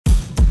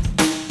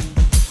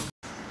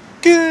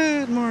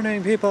Good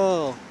morning,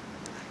 people.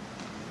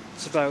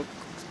 It's about,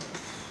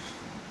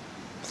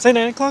 say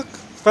 9 o'clock,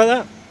 about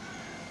that.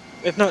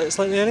 If not, it's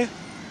slightly earlier.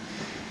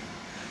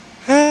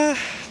 Uh,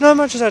 Not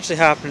much is actually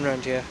happening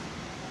around here.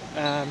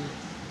 Um,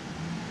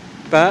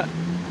 but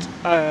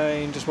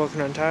I'm just walking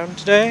around town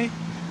today.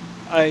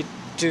 I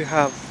do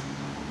have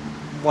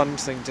one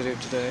thing to do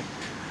today,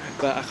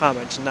 but I can't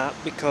mention that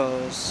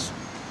because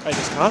I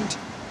just can't.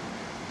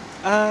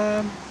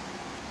 Um,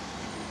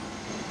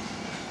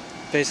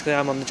 Basically,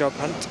 I'm on the job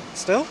hunt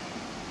still.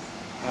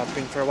 I've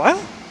been for a while.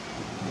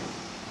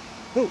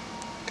 Oh,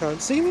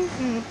 can't see me?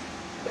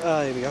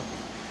 Here we go.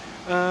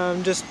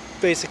 I'm just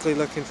basically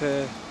looking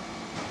for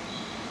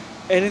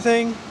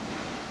anything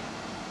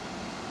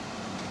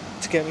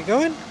to get me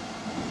going.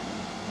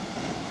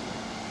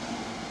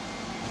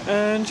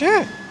 And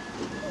yeah,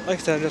 like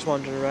I said, I'm just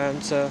wandering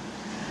around, so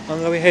I'm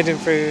going to be heading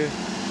through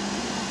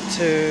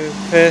to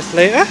Perth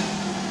later.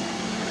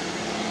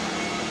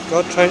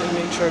 Trying to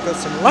make sure I got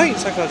some light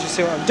so I can actually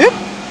see what I'm doing.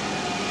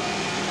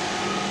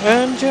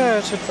 And yeah,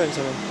 I should find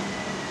something.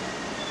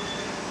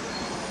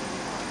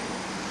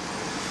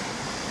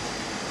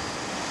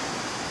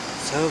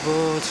 So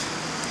bored.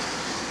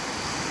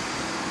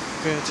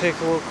 I'm going to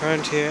take a walk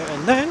around here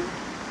and then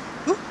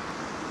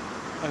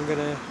I'm going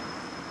to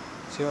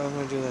see what I'm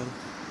going to do then.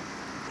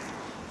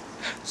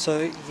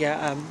 So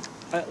yeah,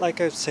 like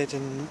I've said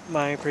in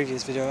my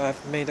previous video,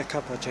 I've made a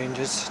couple of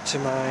changes to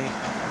my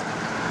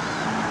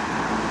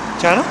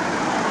channel.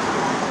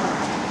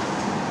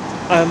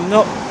 I'm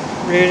not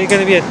really going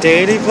to be a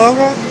daily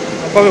vlogger.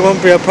 I probably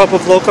won't be a proper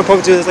vlogger. I'll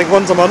probably do this like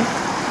once a month.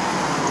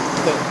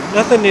 But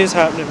nothing new's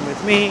happening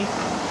with me.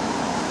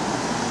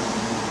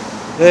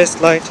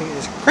 This lighting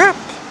is crap.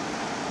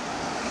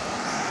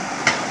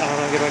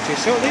 I'll get back to you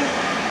shortly.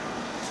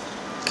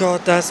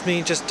 God, that's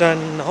me just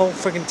done the whole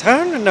freaking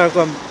town and now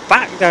going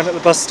back down at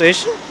the bus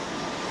station.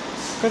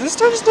 God, this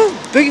town is not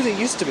as big as it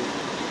used to be.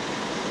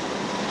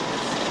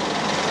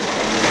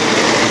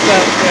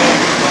 But,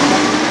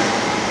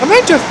 I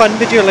might do a fun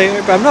video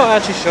later, but I'm not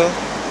actually sure.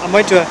 I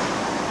might do a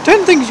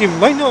 10 things you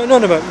might not have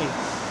known about me,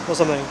 or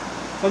something.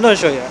 I'm not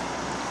sure yet.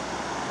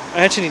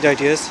 I actually need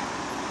ideas.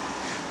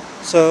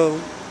 So,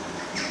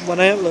 when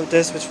I upload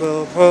this, which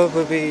will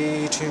probably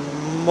be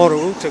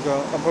tomorrow, I'm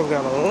probably going to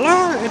have a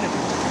lot of editing.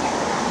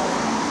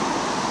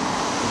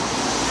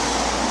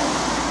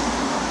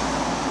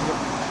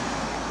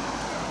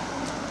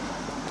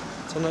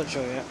 So I'm not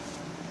sure yet,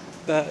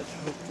 but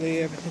hopefully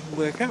everything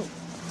will work out.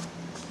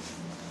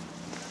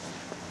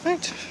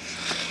 Right,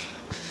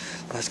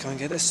 let's go and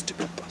get this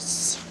stupid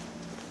bus.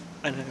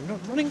 And I'm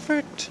not running for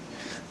it.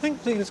 I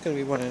think it's going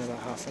to be one in about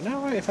half an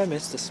hour if I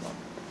miss this one.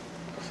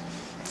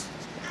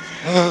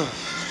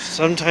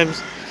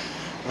 Sometimes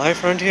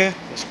life around here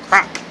is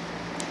crap.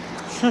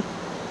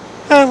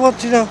 Well,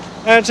 you know,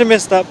 I actually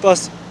missed that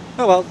bus.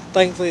 Oh well,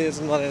 thankfully it's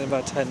not in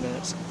about 10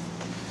 minutes.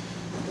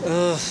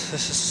 Ugh,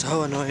 this is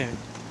so annoying.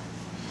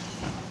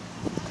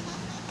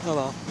 Oh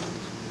well.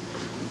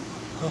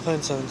 I'll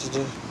find something to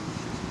do.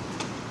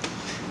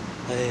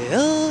 I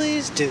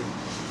always do.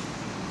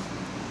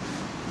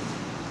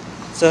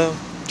 So,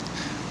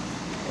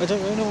 I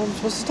don't really know what I'm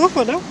supposed to talk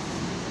about now.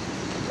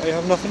 I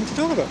have nothing to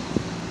talk about.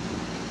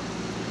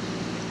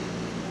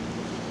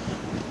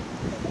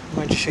 I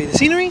might just show you the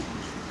scenery.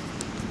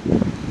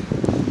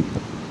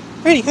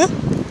 Ready, huh?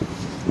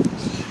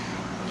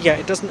 Yeah,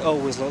 it doesn't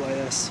always look like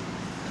this.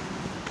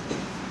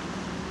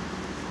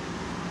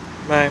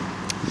 Right.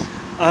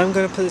 I'm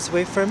going to put this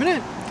away for a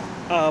minute.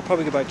 I'll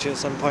probably get back to you at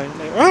some point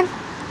later on.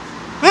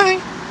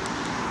 Bye!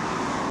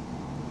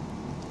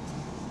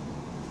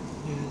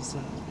 Is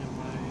that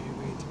my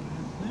way to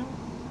Perth now?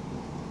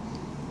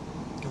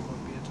 Come on,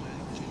 be able to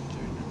change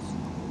during this.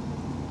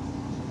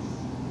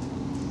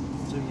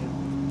 So yeah,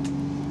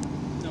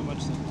 not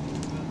much sense,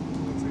 but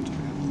go through to Perth.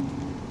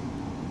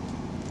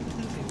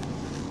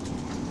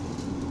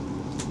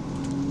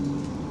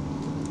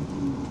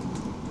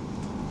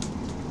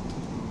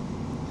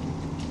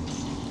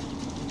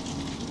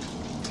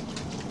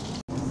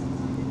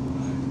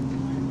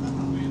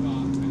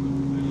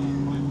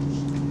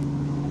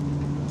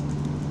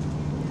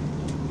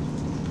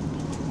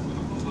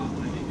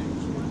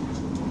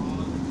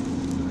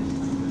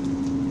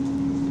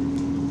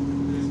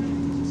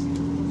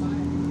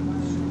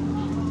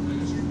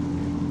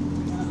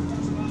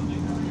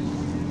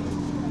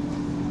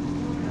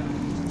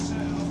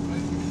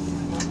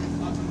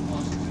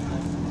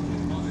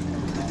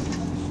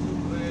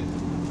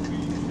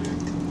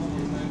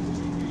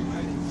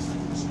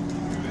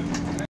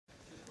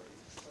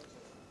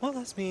 Well,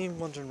 that's me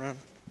wandering around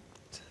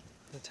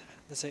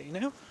the city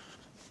now.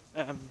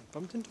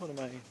 Bumped into one of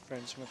my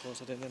friends from a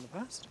course I did in the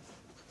past.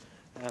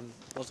 Wasn't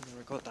going to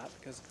record that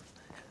because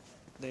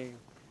they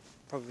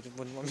probably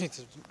wouldn't want me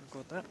to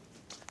record that.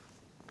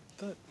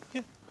 But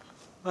yeah,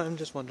 I'm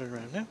just wandering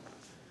around now.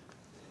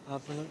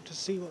 I've been looking to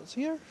see what's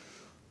here.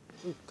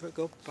 Ooh, could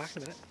go back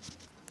a minute.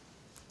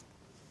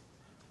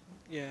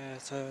 Yeah,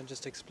 so I'm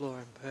just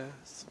exploring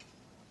Perth.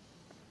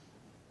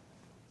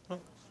 Not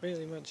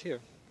really much here.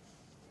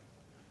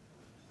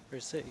 for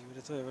a city, but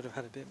I thought it would have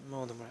had a bit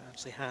more than what it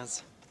actually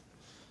has.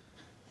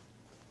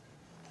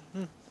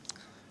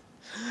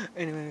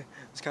 Anyway, I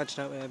was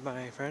catching up with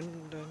my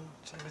friend and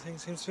everything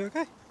seems to be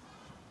okay.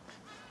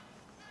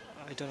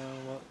 I don't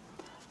know what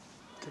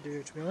to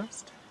do, to be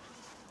honest.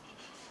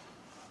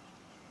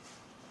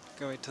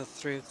 Go wait till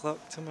 3 o'clock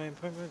till my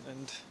appointment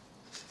and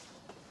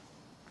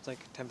it's like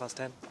 10 past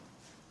 10.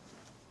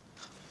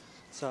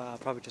 So I'll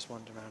probably just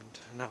wander around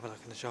and have a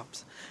look in the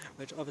shops,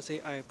 which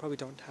obviously I probably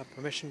don't have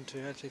permission to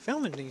actually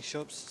film in these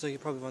shops, so you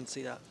probably won't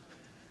see that.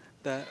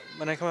 But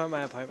when I come out of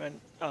my appointment,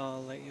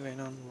 I'll let you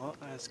in on what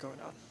is going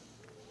on.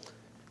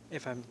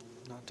 If I'm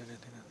not doing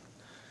anything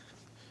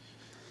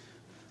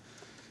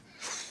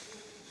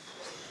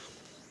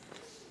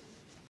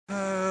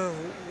else.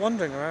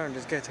 Wandering around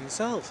is getting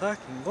so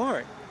fucking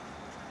boring.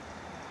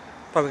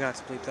 Probably gonna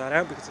have to bleep that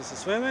out because it's a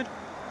swear word.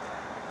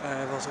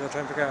 I've also got to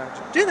try and figure out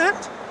how to do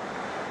that.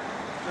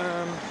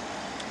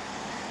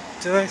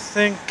 Do I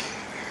think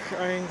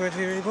I'm going to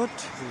be really bored?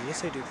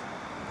 Yes, I do.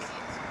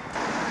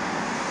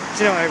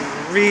 Do you know, I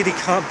really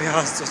can't be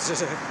asked to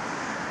do it.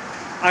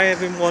 I have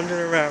been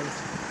wandering around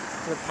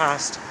for the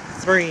past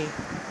 3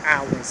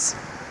 hours.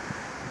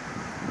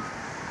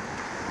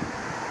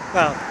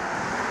 Well,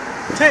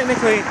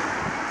 technically,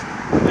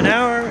 an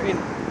hour in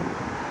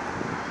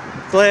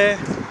Blair,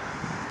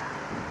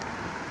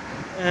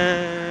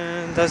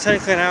 and that's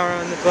technically an hour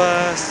on the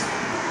bus,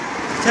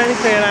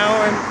 technically an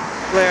hour in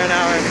Blair, an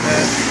hour in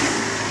Perth.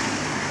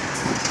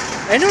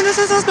 Anyone who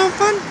says that's not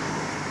fun?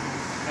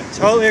 I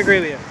totally agree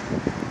with you.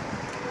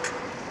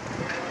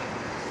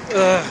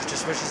 Ugh,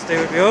 just wish this day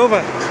would be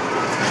over.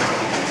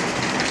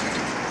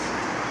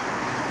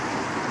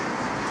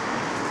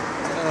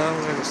 I'm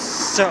going to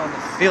sit on the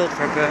field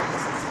for a bit.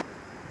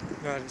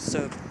 God, it's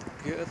so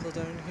beautiful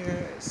down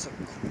here, it's so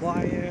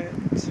quiet.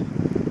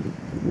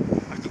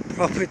 I could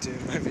probably do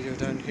my video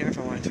down here if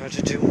I wanted to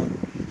actually do one.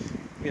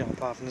 You know,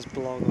 apart from this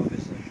blog,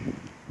 obviously.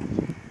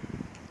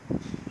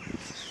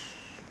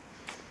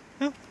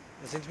 Oh,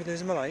 I seem to be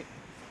losing my light.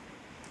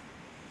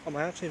 Am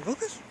I actually in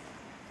focus?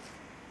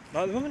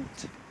 Not at the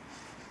moment.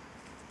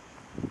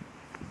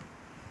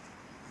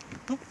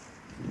 Oh.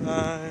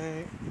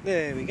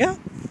 There we go. You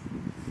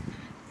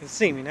can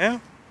see me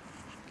now.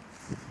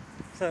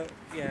 So,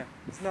 yeah,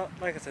 it's not,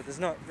 like I said, there's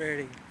not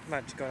really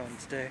much going on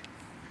today.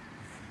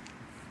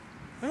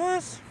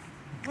 Unless,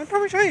 I'll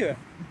probably show you it.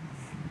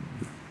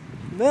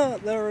 No,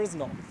 there is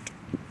not.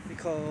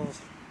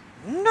 Because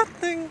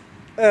nothing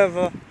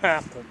ever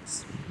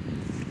happens.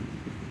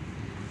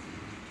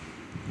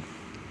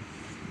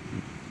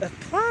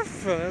 Apart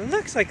from, it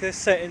looks like they're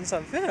setting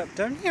something up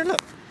down here,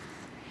 look.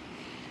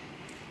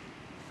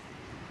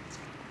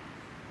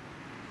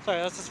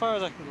 Sorry, that's as far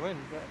as I can go in,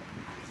 but...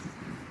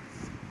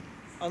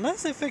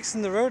 Unless they're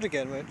fixing the road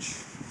again, which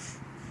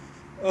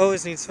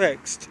always needs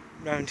fixed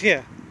around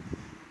here.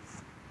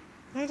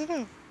 I don't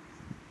know.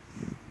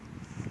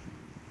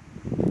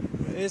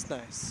 It is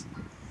nice.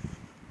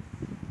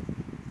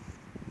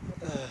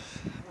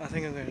 I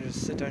think I'm going to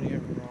just sit down here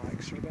and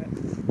relax for a bit.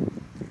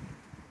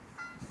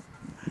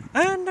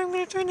 And I'm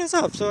going to turn this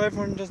off so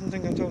everyone doesn't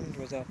think I'm talking to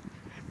myself.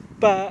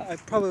 But I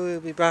probably will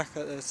be back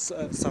at this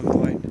at some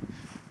point.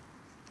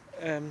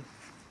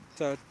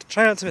 So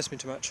try not to miss me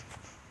too much.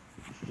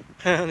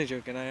 I'm only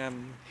joking,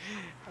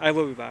 I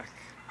will be back.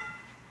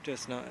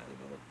 Just not at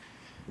the moment.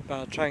 But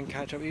I'll try and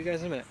catch up with you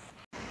guys in a minute.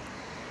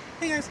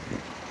 Hey guys!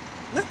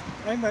 Look,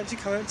 I'm actually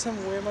coming to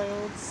where my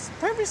old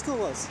primary school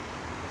was.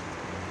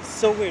 It's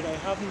so weird, I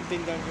haven't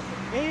been down here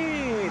for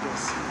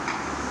ages.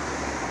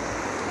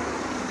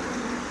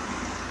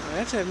 I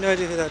actually have no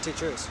idea who that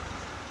teacher is.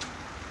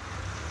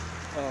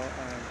 Oh,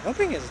 I'm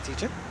hoping it's a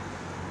teacher.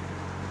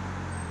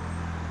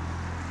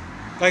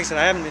 Like I said,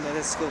 I haven't been at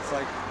this school for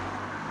like...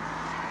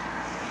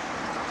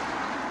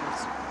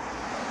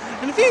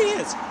 in a few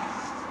years.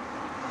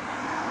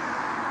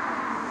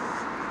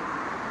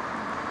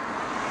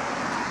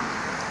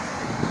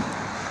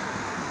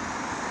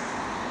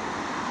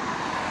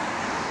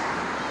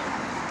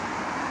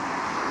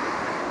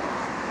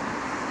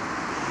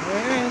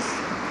 There is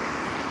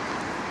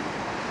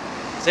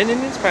St.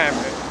 Indian's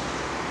Primary.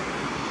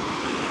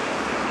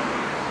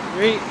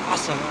 Really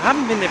awesome. I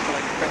haven't been there for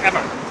like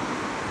forever.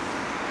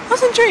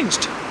 Hasn't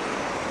changed.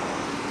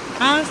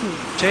 Hasn't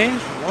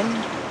changed one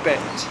bit.